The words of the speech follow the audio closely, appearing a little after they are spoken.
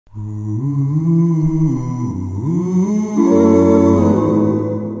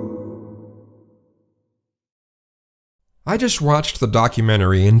I just watched the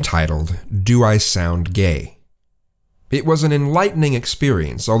documentary entitled, Do I Sound Gay? It was an enlightening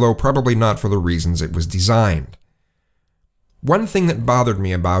experience, although probably not for the reasons it was designed. One thing that bothered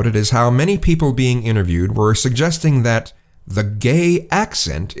me about it is how many people being interviewed were suggesting that the gay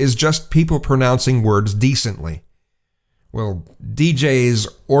accent is just people pronouncing words decently. Well, DJs,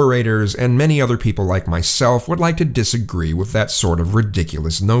 orators, and many other people like myself would like to disagree with that sort of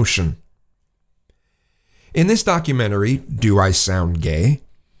ridiculous notion. In this documentary, Do I Sound Gay?,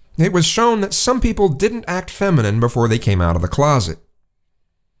 it was shown that some people didn't act feminine before they came out of the closet.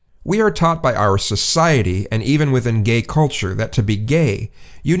 We are taught by our society, and even within gay culture, that to be gay,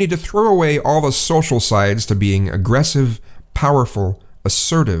 you need to throw away all the social sides to being aggressive, powerful,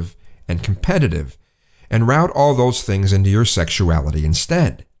 assertive, and competitive, and route all those things into your sexuality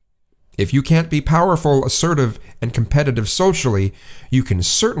instead. If you can't be powerful, assertive, and competitive socially, you can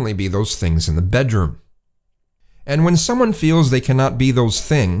certainly be those things in the bedroom. And when someone feels they cannot be those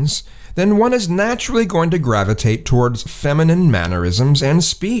things, then one is naturally going to gravitate towards feminine mannerisms and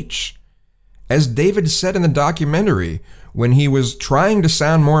speech. As David said in the documentary, when he was trying to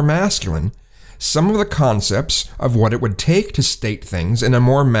sound more masculine, some of the concepts of what it would take to state things in a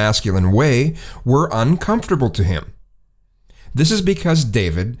more masculine way were uncomfortable to him. This is because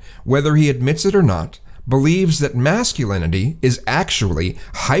David, whether he admits it or not, believes that masculinity is actually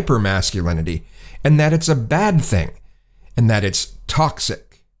hypermasculinity, and that it's a bad thing, and that it's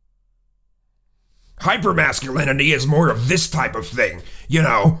toxic. Hypermasculinity is more of this type of thing, you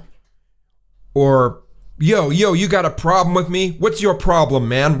know. Or, yo, you got a problem with me? What's your problem,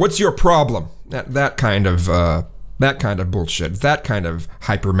 man? What's your problem? That kind of bullshit, that kind of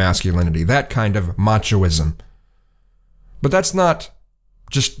hypermasculinity, that kind of machoism. But that's not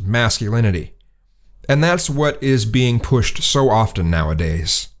just masculinity. And that's what is being pushed so often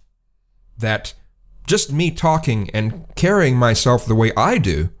nowadays. That just me talking and carrying myself the way I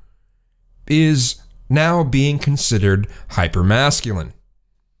do is now being considered hypermasculine.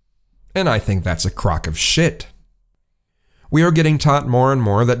 And I think that's a crock of shit. We are getting taught more and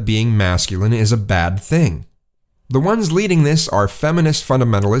more that being masculine is a bad thing. The ones leading this are feminist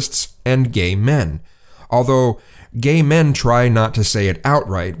fundamentalists and gay men, although gay men try not to say it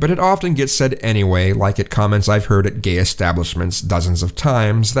outright, but it often gets said anyway, like at comments I've heard at gay establishments dozens of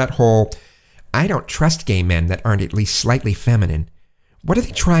times, that whole, I don't trust gay men that aren't at least slightly feminine. What are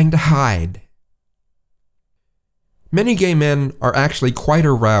they trying to hide? Many gay men are actually quite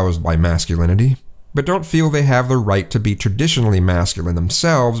aroused by masculinity, but don't feel they have the right to be traditionally masculine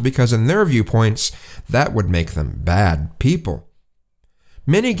themselves because in their viewpoints, that would make them bad people.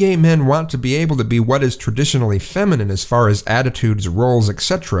 Many gay men want to be able to be what is traditionally feminine as far as attitudes, roles,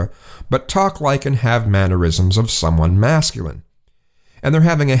 etc., but talk like and have mannerisms of someone masculine. And they're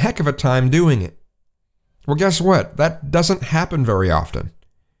having a heck of a time doing it. Well, guess what? That doesn't happen very often.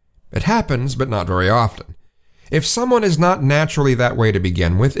 It happens, but not very often. If someone is not naturally that way to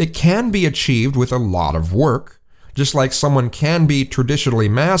begin with, it can be achieved with a lot of work, just like someone can be traditionally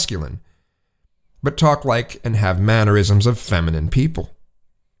masculine, but talk like and have mannerisms of feminine people.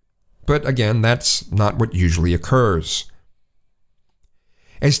 But again, that's not what usually occurs.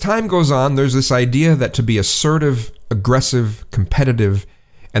 As time goes on, there's this idea that to be assertive, aggressive, competitive,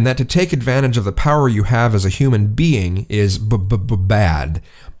 and that to take advantage of the power you have as a human being is bad.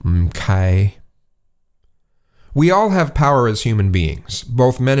 Okay. We all have power as human beings,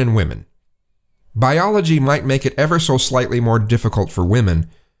 both men and women. Biology might make it ever so slightly more difficult for women,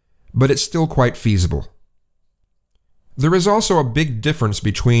 but it's still quite feasible. There is also a big difference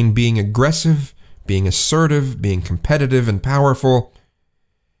between being aggressive, being assertive, being competitive and powerful,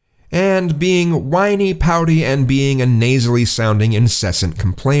 and being whiny, pouty, and being a nasally sounding, incessant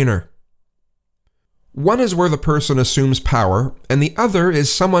complainer. One is where the person assumes power, and the other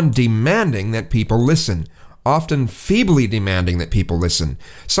is someone demanding that people listen, often feebly demanding that people listen,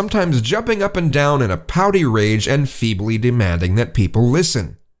 sometimes jumping up and down in a pouty rage and feebly demanding that people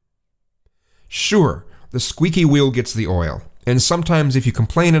listen. Sure, the squeaky wheel gets the oil, and sometimes if you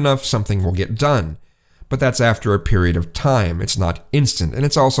complain enough, something will get done. But that's after a period of time. It's not instant, and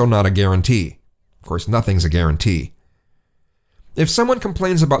it's also not a guarantee. Of course, nothing's a guarantee. If someone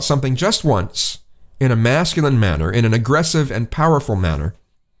complains about something just once, in a masculine manner, in an aggressive and powerful manner,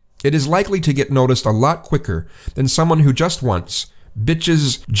 it is likely to get noticed a lot quicker than someone who just once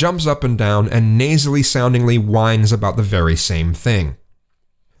bitches, jumps up and down, and nasally soundingly whines about the very same thing.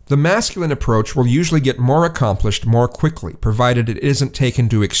 The masculine approach will usually get more accomplished more quickly, provided it isn't taken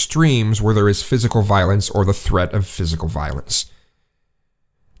to extremes where there is physical violence or the threat of physical violence.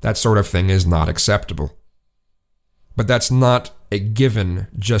 That sort of thing is not acceptable. But that's not a given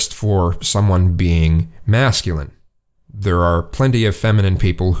just for someone being masculine. There are plenty of feminine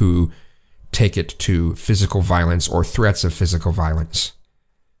people who take it to physical violence or threats of physical violence.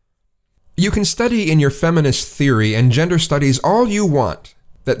 You can study in your feminist theory and gender studies all you want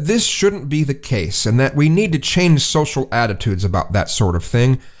that this shouldn't be the case and that we need to change social attitudes about that sort of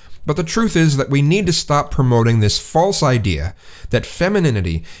thing, but the truth is that we need to stop promoting this false idea that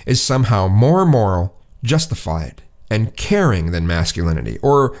femininity is somehow more moral, justified, and caring than masculinity,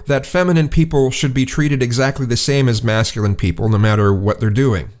 or that feminine people should be treated exactly the same as masculine people no matter what they're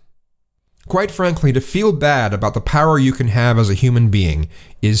doing. Quite frankly, to feel bad about the power you can have as a human being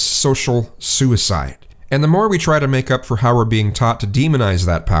is social suicide. And the more we try to make up for how we're being taught to demonize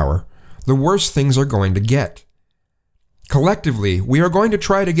that power, the worse things are going to get. Collectively, we are going to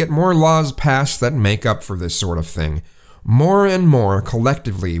try to get more laws passed that make up for this sort of thing. More and more,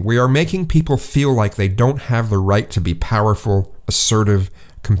 collectively, we are making people feel like they don't have the right to be powerful, assertive,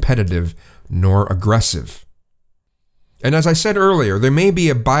 competitive, nor aggressive. And as I said earlier, there may be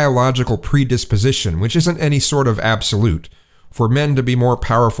a biological predisposition, which isn't any sort of absolute, for men to be more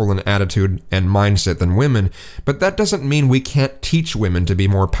powerful in attitude and mindset than women, but that doesn't mean we can't teach women to be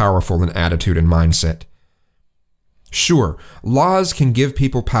more powerful in attitude and mindset. Sure, laws can give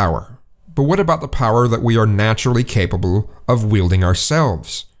people power, but what about the power that we are naturally capable of wielding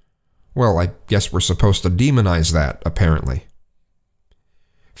ourselves? Well, I guess we're supposed to demonize that, apparently.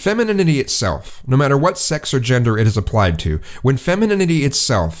 Femininity itself, no matter what sex or gender it is applied to, when femininity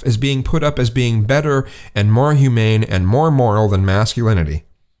itself is being put up as being better and more humane and more moral than masculinity,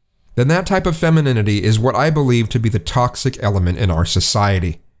 then that type of femininity is what I believe to be the toxic element in our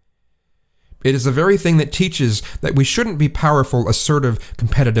society. It is the very thing that teaches that we shouldn't be powerful, assertive,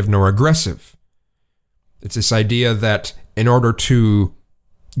 competitive, nor aggressive. It's this idea that in order to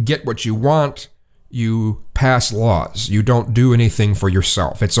get what you want, you pass laws. You don't do anything for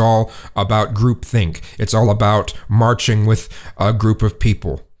yourself. It's all about groupthink. It's all about marching with a group of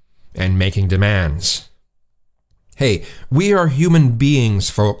people and making demands. Hey, we are human beings,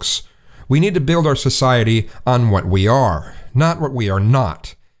 folks. We need to build our society on what we are, not what we are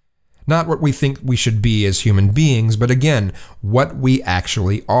not. Not what we think we should be as human beings, but again, what we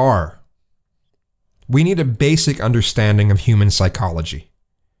actually are. We need a basic understanding of human psychology.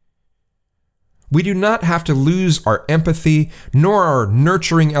 We do not have to lose our empathy, nor our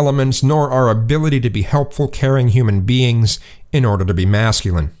nurturing elements, nor our ability to be helpful, caring human beings in order to be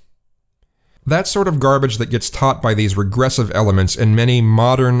masculine. That sort of garbage that gets taught by these regressive elements in many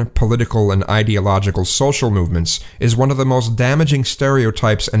modern political and ideological social movements is one of the most damaging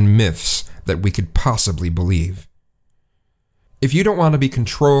stereotypes and myths that we could possibly believe. If you don't want to be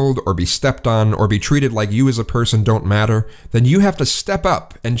controlled or be stepped on or be treated like you as a person don't matter, then you have to step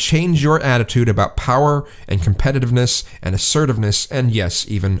up and change your attitude about power and competitiveness and assertiveness and yes,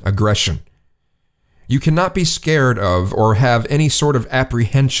 even aggression. You cannot be scared of or have any sort of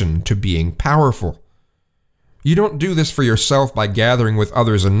apprehension to being powerful. You don't do this for yourself by gathering with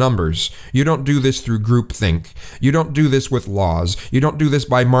others in numbers. You don't do this through groupthink. You don't do this with laws. You don't do this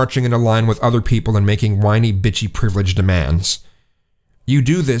by marching in a line with other people and making whiny, bitchy privilege demands. You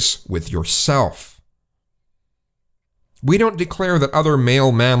do this with yourself. We don't declare that other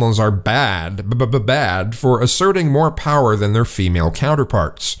male mammals are bad for asserting more power than their female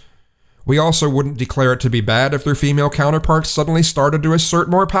counterparts. We also wouldn't declare it to be bad if their female counterparts suddenly started to assert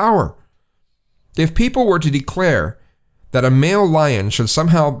more power. If people were to declare that a male lion should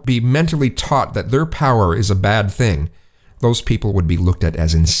somehow be mentally taught that their power is a bad thing, those people would be looked at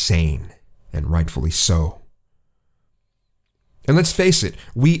as insane, and rightfully so. And let's face it,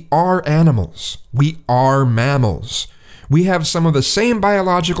 we are animals. We are mammals. We have some of the same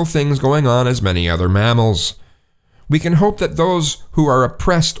biological things going on as many other mammals. We can hope that those who are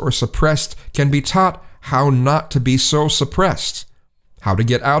oppressed or suppressed can be taught how not to be so suppressed, how to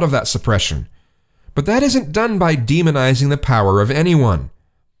get out of that suppression. But that isn't done by demonizing the power of anyone.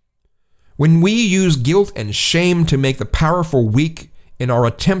 When we use guilt and shame to make the powerful weak in our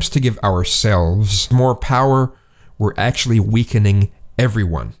attempts to give ourselves more power, we're actually weakening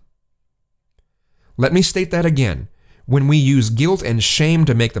everyone. Let me state that again. When we use guilt and shame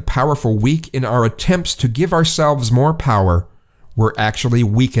to make the powerful weak in our attempts to give ourselves more power, we're actually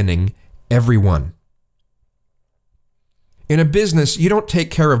weakening everyone. In a business, you don't take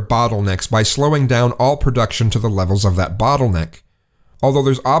care of bottlenecks by slowing down all production to the levels of that bottleneck. Although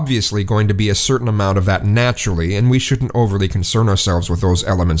there's obviously going to be a certain amount of that naturally, and we shouldn't overly concern ourselves with those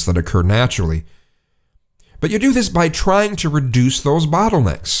elements that occur naturally. But you do this by trying to reduce those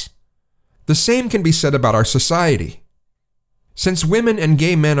bottlenecks. The same can be said about our society. Since women and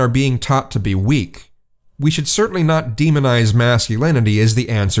gay men are being taught to be weak, we should certainly not demonize masculinity as the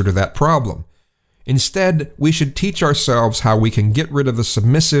answer to that problem. Instead, we should teach ourselves how we can get rid of the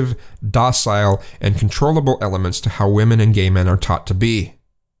submissive, docile, and controllable elements to how women and gay men are taught to be.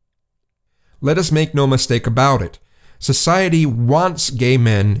 Let us make no mistake about it. Society wants gay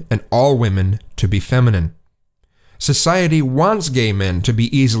men and all women to be feminine. Society wants gay men to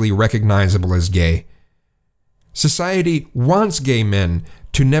be easily recognizable as gay. Society wants gay men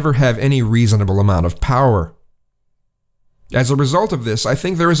to never have any reasonable amount of power. As a result of this, I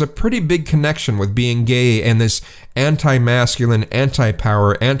think there is a pretty big connection with being gay and this anti-masculine,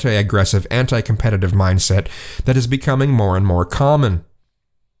 anti-power, anti-aggressive, anti-competitive mindset that is becoming more and more common.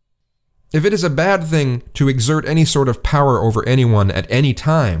 If it is a bad thing to exert any sort of power over anyone at any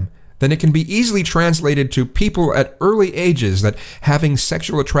time, then it can be easily translated to people at early ages that having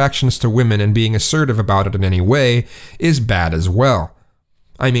sexual attractions to women and being assertive about it in any way is bad as well.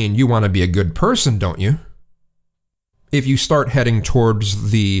 I mean, you want to be a good person, don't you? If you start heading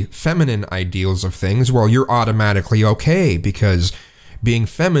towards the feminine ideals of things, well, you're automatically okay because being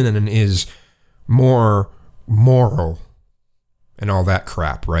feminine is more moral and all that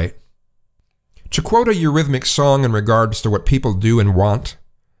crap, right? To quote a Eurythmics song in regards to what people do and want,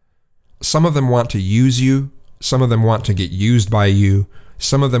 some of them want to use you, some of them want to get used by you,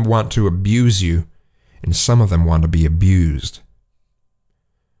 some of them want to abuse you, and some of them want to be abused.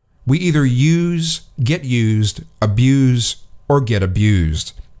 We either use, get used, abuse, or get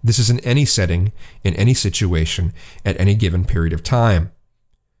abused. This is in any setting, in any situation, at any given period of time.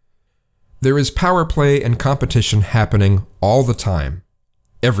 There is power play and competition happening all the time,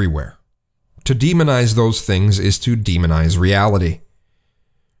 everywhere. To demonize those things is to demonize reality.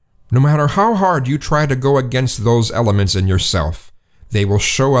 No matter how hard you try to go against those elements in yourself, they will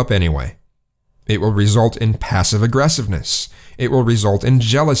show up anyway. It will result in passive aggressiveness. It will result in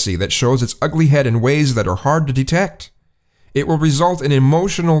jealousy that shows its ugly head in ways that are hard to detect. It will result in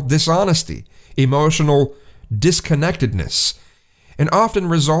emotional dishonesty, emotional disconnectedness, and often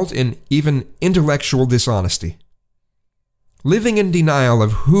result in even intellectual dishonesty. Living in denial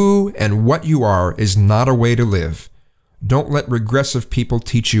of who and what you are is not a way to live. Don't let regressive people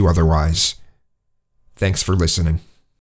teach you otherwise. Thanks for listening.